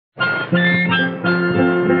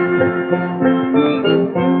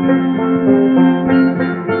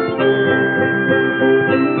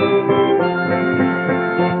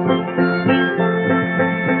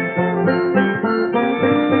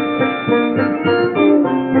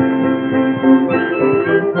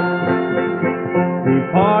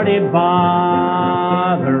parted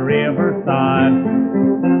by the riverside.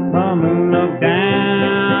 The moon looked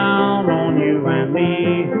down on you and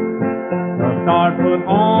me. The stars put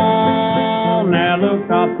on their looks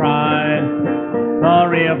of pride. The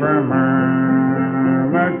river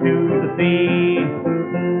murmured to the sea.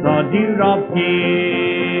 The dewdrop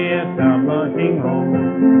kissed the blushing rose.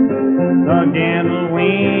 The gentle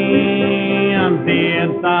wind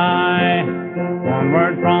did sigh. One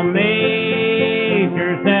word from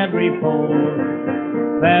nature said repose.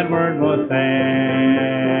 That word was sad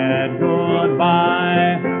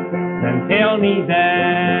goodbye. Then tell me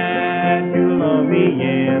that you love me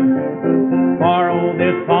yet. For oh,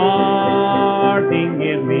 this parting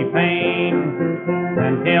gives me pain.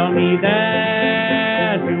 Then tell me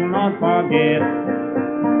that you'll not forget.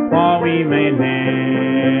 For we may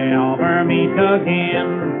never meet again.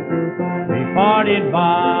 We parted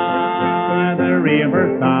by the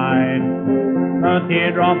riverside. The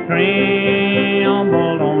teardrops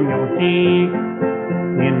trembled on your cheek.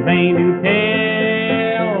 In vain to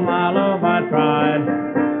tell my love I tried.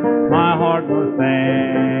 My heart was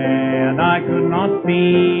sad, I could not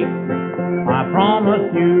speak. I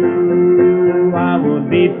promised you I would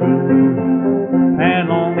be true as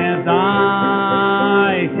long as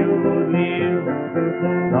I should live.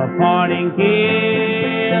 The parting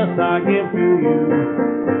kiss I give to you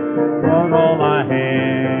was all I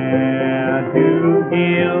had to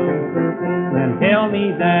give. Then tell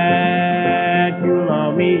me that you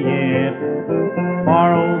love me yet.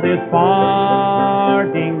 For oh, this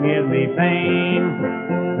parting gives me pain.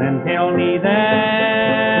 Then tell me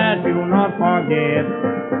that you'll not forget.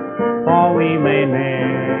 For we may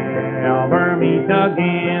never meet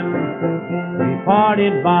again. We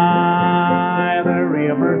parted by the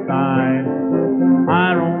riverside.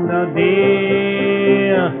 I roamed the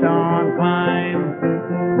distant clime.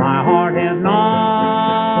 My heart has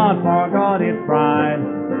not forgot its pride.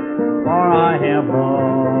 For I have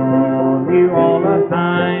loved you all the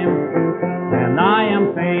time. And I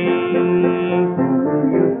am faithful to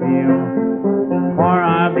you still. For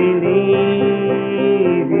I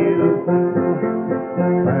believe you too.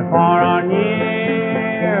 But far or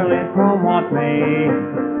near, let come what may,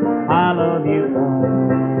 I love you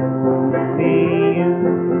only you.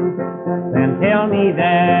 Then tell me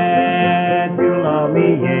that you love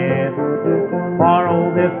me yet. For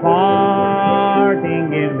oh, this parting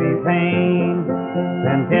gives me pain.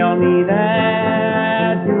 Then tell me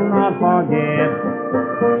that you'll not forget.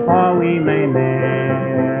 For we may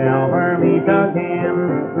never meet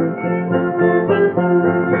again.